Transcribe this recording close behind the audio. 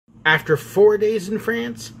After 4 days in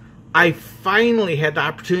France, I finally had the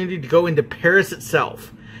opportunity to go into Paris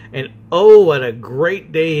itself. And oh, what a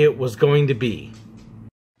great day it was going to be.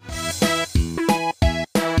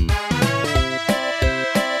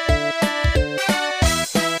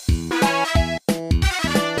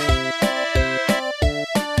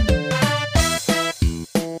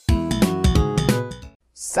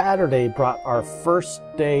 Saturday brought our first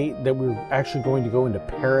day that we were actually going to go into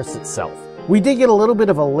Paris itself. We did get a little bit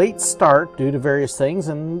of a late start due to various things,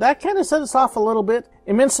 and that kind of set us off a little bit.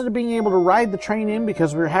 Instead of being able to ride the train in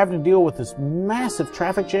because we were having to deal with this massive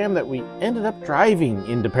traffic jam, that we ended up driving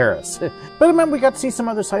into Paris. But it meant we got to see some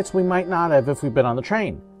other sites we might not have if we'd been on the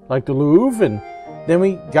train, like the Louvre, and then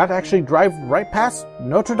we got to actually drive right past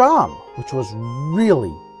Notre Dame, which was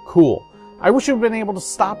really cool. I wish we'd been able to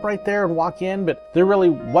stop right there and walk in, but there really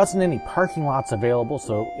wasn't any parking lots available,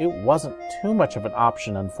 so it wasn't too much of an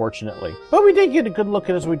option, unfortunately. But we did get a good look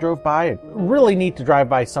at it as we drove by. It really neat to drive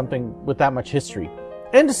by something with that much history.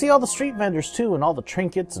 And to see all the street vendors too, and all the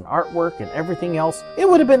trinkets and artwork and everything else. It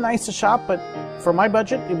would have been nice to shop, but for my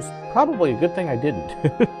budget, it was probably a good thing I didn't.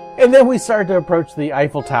 And then we started to approach the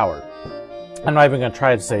Eiffel Tower. I'm not even going to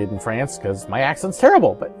try to say it in France because my accent's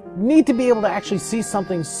terrible, but neat to be able to actually see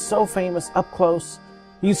something so famous up close.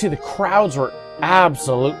 You can see the crowds were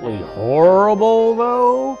absolutely horrible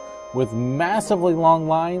though, with massively long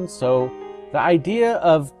lines, so the idea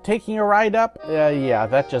of taking a ride up, yeah,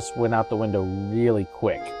 that just went out the window really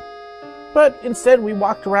quick. But instead we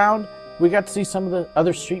walked around, we got to see some of the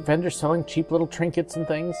other street vendors selling cheap little trinkets and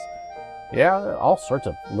things. Yeah, all sorts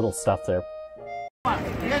of little stuff there.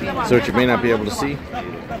 So what you may not be able to see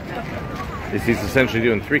is he's essentially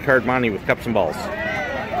doing 3-card monte with cups and balls.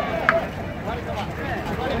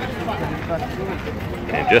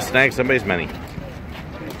 And just snag somebody's money.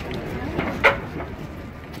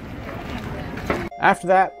 After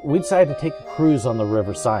that, we decided to take a cruise on the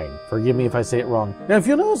River Seine. Forgive me if I say it wrong. Now, if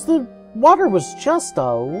you'll notice, the water was just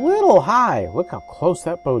a little high. Look how close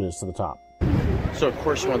that boat is to the top. So, of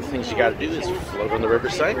course, one of the things you got to do is float on the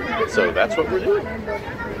riverside. So that's what we're doing.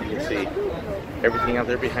 You can see everything out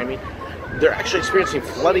there behind me. They're actually experiencing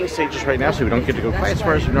flooding stages right now, so we don't get to go quite as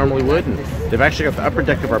far as we normally would. And they've actually got the upper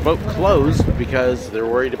deck of our boat closed because they're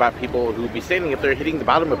worried about people who would be standing up there hitting the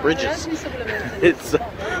bottom of bridges. It's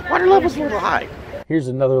water level's a little high. Here's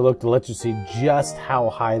another look to let you see just how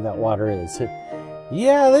high that water is.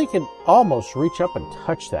 Yeah, they can almost reach up and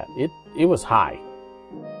touch that. It was high.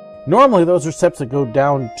 Normally, those are steps that go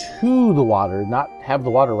down to the water, not have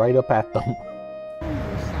the water right up at them.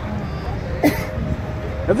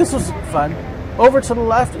 Now, this was fun. Over to the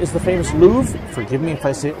left is the famous Louvre. Forgive me if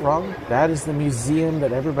I say it wrong. That is the museum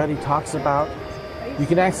that everybody talks about. You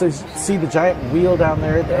can actually see the giant wheel down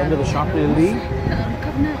there at the end of the Champs-Élysées.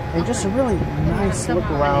 And just a really nice look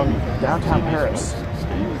around downtown Paris.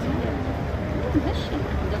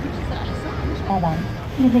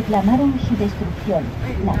 Y reclamaron su destrucción.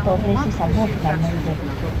 La torre se salvó finalmente.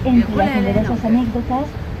 Entre las numerosas anécdotas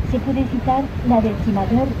se puede citar la del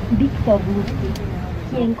timador Victor Lustig,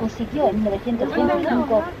 quien consiguió en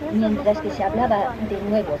 1925, mientras que se hablaba de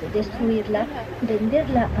nuevo de destruirla,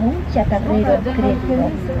 venderla a un chatarrero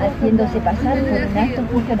crédito, haciéndose pasar por un alto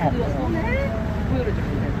funcionario.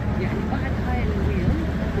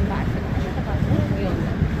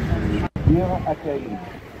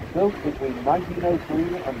 Built between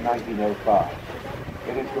 1903 and 1905.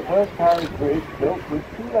 It is the first Paris bridge built with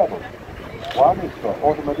 2 levels. One is for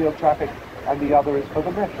automobile traffic and the other is for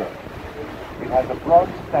the metro. It has a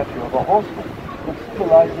bronze statue of a horseman that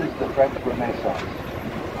symbolizes the French Renaissance.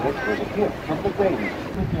 This was a gift from the Danes.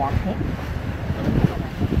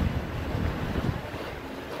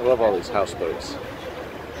 I love all these houseboats.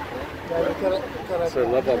 So I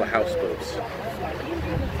love all the houseboats.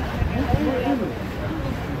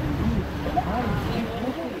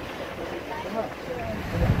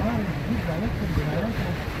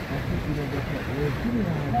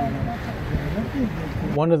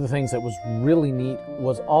 One of the things that was really neat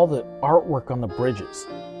was all the artwork on the bridges.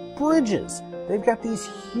 Bridges! They've got these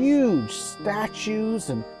huge statues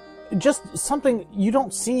and just something you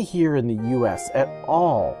don't see here in the US at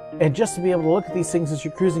all. And just to be able to look at these things as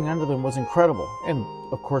you're cruising under them was incredible. And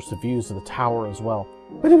of course the views of the tower as well.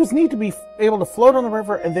 But it was neat to be able to float on the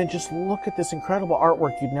river and then just look at this incredible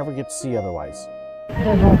artwork you'd never get to see otherwise.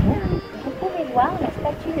 Devant vous, vous pouvez voir la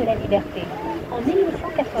Statue de la Liberté. En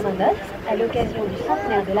 1889, à l'occasion du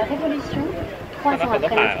centenaire de la Révolution, 3 ans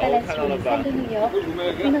après l'installation de celle de New York,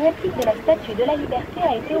 une réplique de la Statue de la Liberté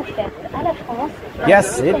a été offerte à la France.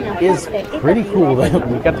 Yes, it is pretty cool that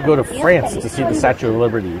we got to go to France to see the Statue of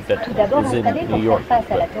Liberty that Tout d'abord is in installée New pour York. faire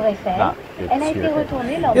face à la Tour Eiffel, Not elle a été here.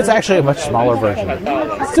 retournée lors de It's actually a much smaller version.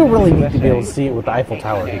 It's still really neat to be able to see it with the Eiffel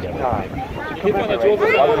Tower together. To commemorate the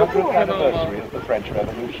 100th anniversary of the French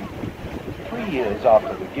Revolution. 3 years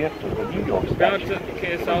after the gift of the New York statue,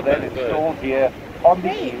 it was then installed here on the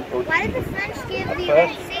Ile aux Why did the Cygnes. French give At the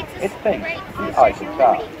first, United States it a faced great the Eiffel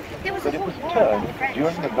Tower, There was but a it was whole turned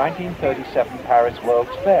during the 1937 Paris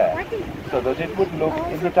World's Fair so that it would look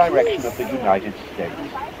in the direction of the United States.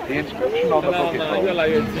 The inscription on the book is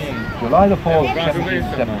July the 4th,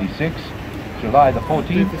 1776, July the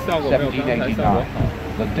 14th, 1789.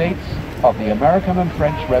 The dates of the American and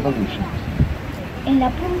French Revolutions. En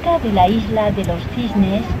la punta de la isla de los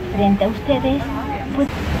Cisnes, frente a ustedes,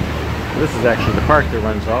 This is actually the park that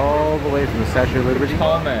runs all the way from the Statue of Liberty.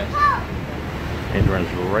 It runs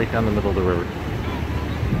right down the middle of the river.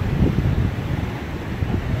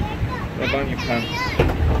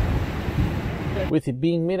 With it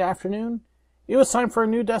being mid-afternoon, it was time for a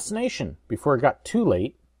new destination before it got too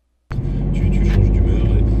late.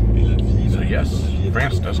 So yes,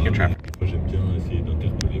 France does get traffic.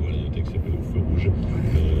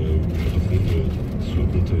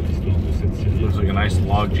 Looks like a nice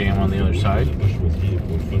log jam on the other side.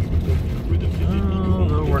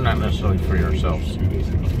 Although we're not necessarily free ourselves.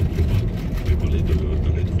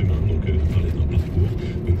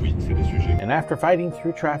 And after fighting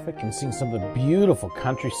through traffic and seeing some of the beautiful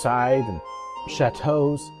countryside and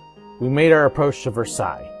chateaus, we made our approach to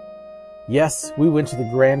Versailles. Yes, we went to the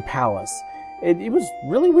Grand Palace. It was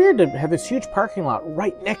really weird to have this huge parking lot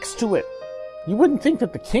right next to it. You wouldn't think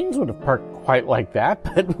that the kings would have parked quite like that,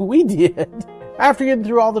 but we did. After getting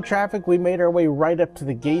through all the traffic, we made our way right up to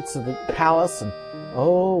the gates of the palace, and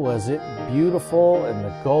oh, was it beautiful, and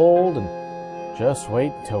the gold, and just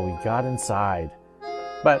wait until we got inside.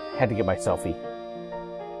 But had to get my selfie.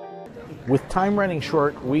 With time running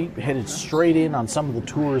short, we headed straight in on some of the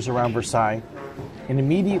tours around Versailles and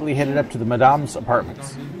immediately headed up to the Madame's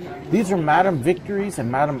apartments. These are Madame Victory's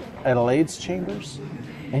and Madame Adelaide's chambers,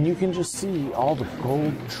 and you can just see all the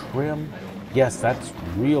gold trim. Yes, that's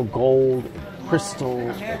real gold, and crystal,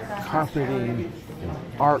 and carpeting,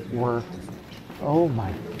 and artwork. Oh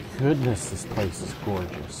my goodness, this place is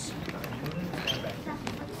gorgeous.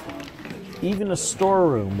 Even a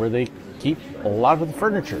storeroom where they keep a lot of the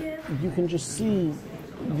furniture. You can just see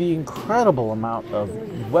the incredible amount of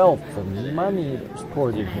wealth and money that was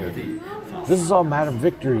poured in here. This is all Madame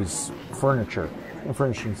Victory's furniture and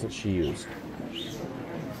furnishings that she used.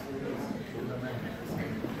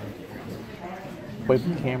 Wave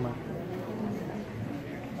the camera.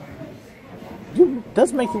 It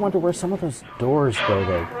does make you wonder where some of those doors go,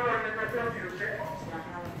 though.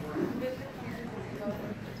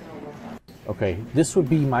 Okay, this would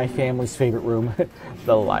be my family's favorite room,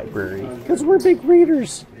 the library, because we're big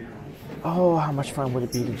readers. Oh, how much fun would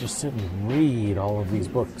it be to just sit and read all of these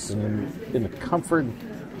books and in the comfort.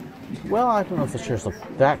 Well, I don't know if the chairs look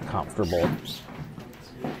that comfortable.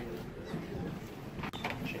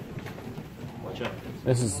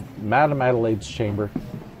 This is Madame Adelaide's chamber.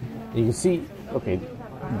 You can see, okay,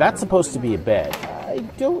 that's supposed to be a bed. I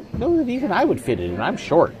don't know that even I would fit it in. I'm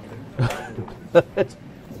short.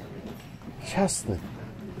 Just the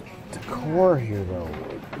decor here, though.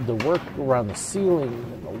 The work around the ceiling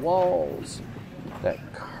and the walls. That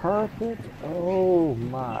carpet. Oh,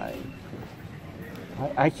 my.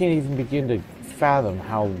 I can't even begin to fathom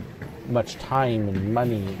how much time and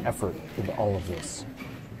money and effort into all of this.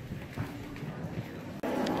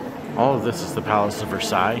 All of this is the Palace of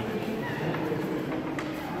Versailles.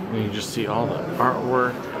 And you can just see all the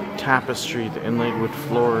artwork, tapestry, the inlaid wood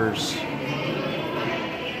floors.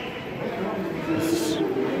 This is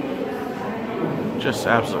just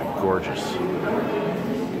absolutely gorgeous.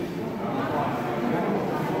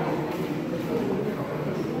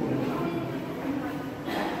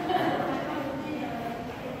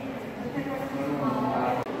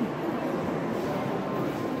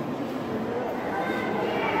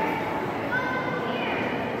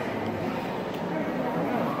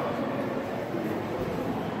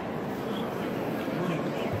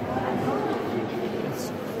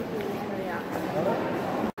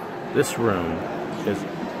 This room is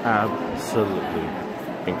absolutely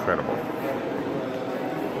incredible.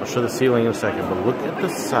 I'll show the ceiling in a second, but look at the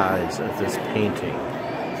size of this painting.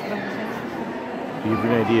 To give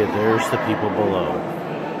you an idea, there's the people below.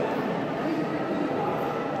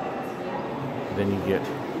 Then you get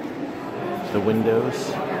the windows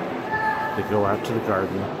that go out to the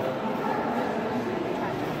garden.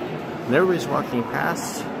 and everybody's walking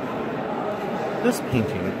past, this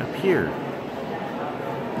painting appeared,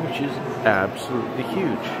 which is absolutely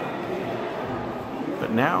huge.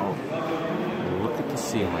 But now, look at the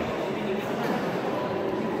ceiling.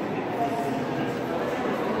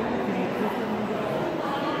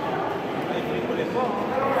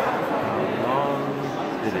 How long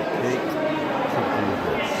did it take to do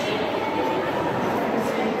this?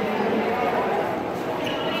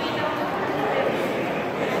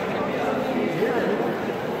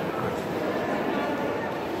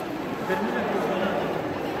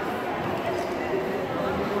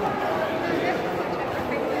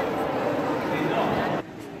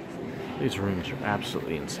 These rooms are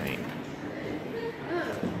absolutely insane.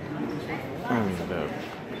 I mean, the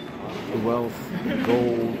wealth, the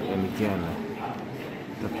gold, and again,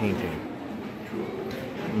 the painting,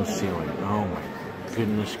 and the ceiling. Oh my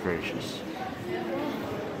goodness gracious.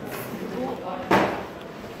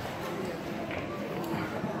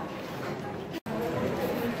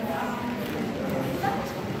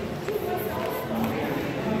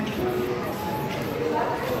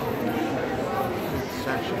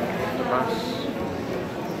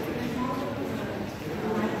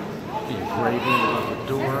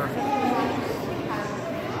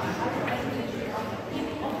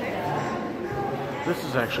 This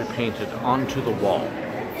is actually painted onto the wall.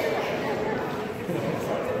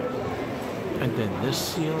 And then this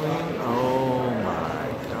ceiling, oh my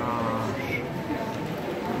gosh.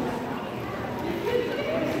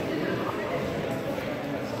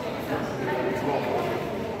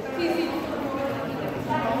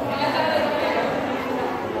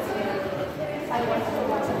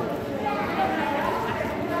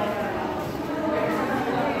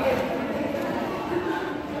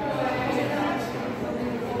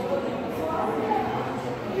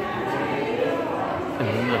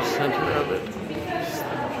 Center of it.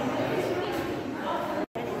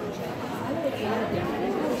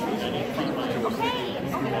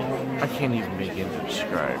 I can't even begin to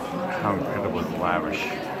describe how incredibly lavish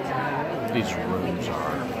these rooms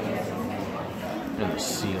are. And the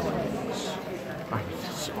ceilings. I mean,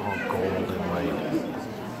 it's all gold inlaid.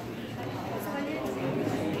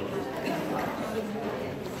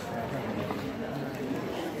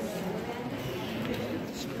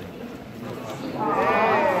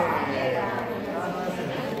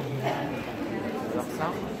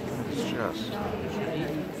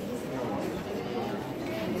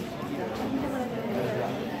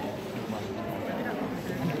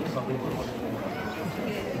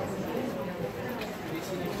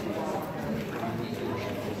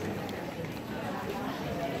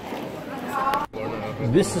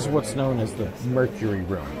 This is what's known as the Mercury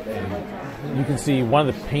Room. And you can see one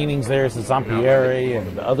of the paintings there is the Zampieri,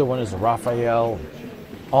 and the other one is the Raphael.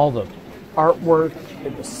 All the artwork,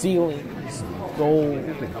 and the ceilings, and the gold.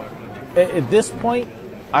 At this point,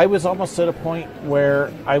 I was almost at a point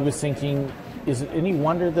where I was thinking, is it any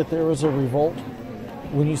wonder that there was a revolt?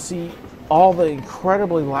 When you see all the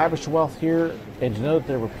incredibly lavish wealth here, and to know that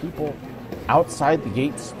there were people outside the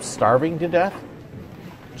gates starving to death?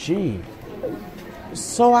 Gee,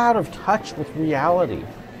 so out of touch with reality,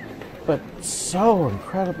 but so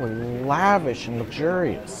incredibly lavish and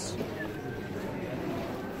luxurious.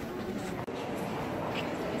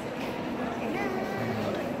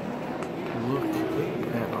 Look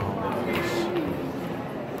at all of this.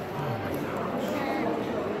 Oh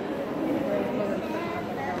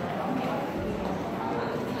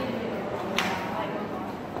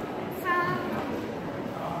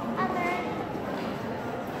my gosh.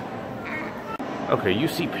 Okay, you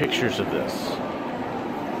see pictures of this,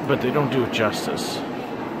 but they don't do it justice.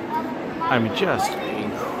 I mean, just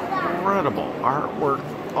incredible artwork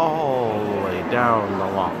all the way down the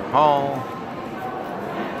long hall.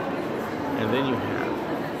 And then you have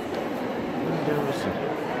windows,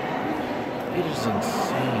 and it is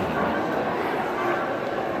insane.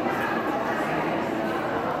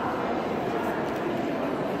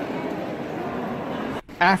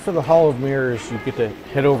 After the Hall of Mirrors, you get to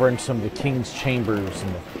head over into some of the King's Chambers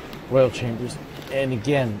and the Royal Chambers. And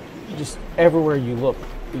again, just everywhere you look,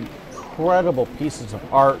 incredible pieces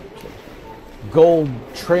of art, gold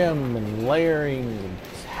trim and layering and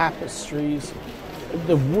tapestries.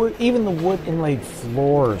 The wood, even the wood inlaid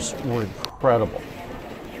floors were incredible.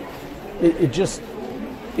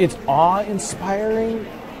 It's awe-inspiring,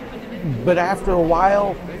 but after a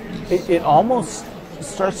while, it almost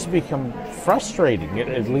starts to become frustrating,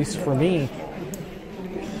 at least for me,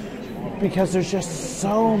 because there's just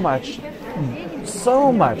so much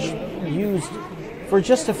used for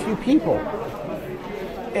just a few people.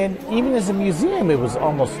 And even as a museum, it was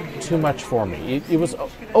almost too much for me. It was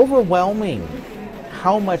overwhelming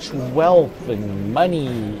how much wealth and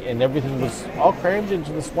money and everything was all crammed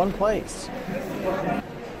into this one place.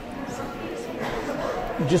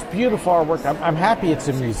 Just beautiful artwork. I'm happy it's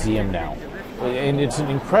a museum now, and it's an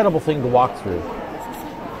incredible thing to walk through.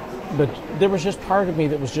 But there was just part of me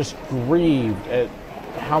that was just grieved at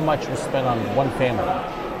how much was spent on one family.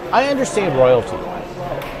 I understand royalty,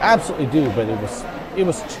 absolutely do, but it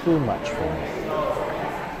was too much for me.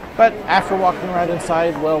 But after walking around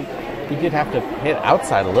inside, well, we did have to head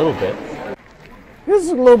outside a little bit. This is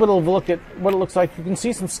a little bit of a look at what it looks like. You can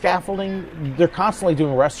see some scaffolding. They're constantly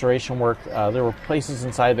doing restoration work. There were places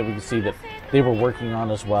inside that we could see that they were working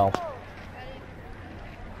on as well.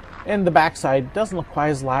 And the backside doesn't look quite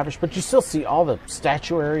as lavish, but you still see all the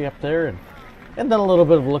statuary up there, and then a little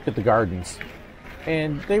bit of a look at the gardens.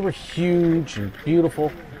 And they were huge and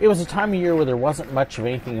beautiful. It was a time of year where there wasn't much of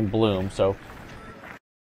anything in bloom, so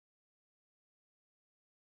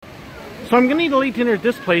I'm going to eat a late dinner at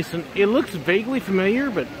this place, and it looks vaguely familiar,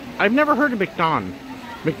 but I've never heard of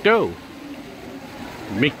McDo.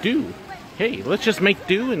 Hey, let's just make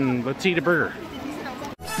do and let's eat a burger.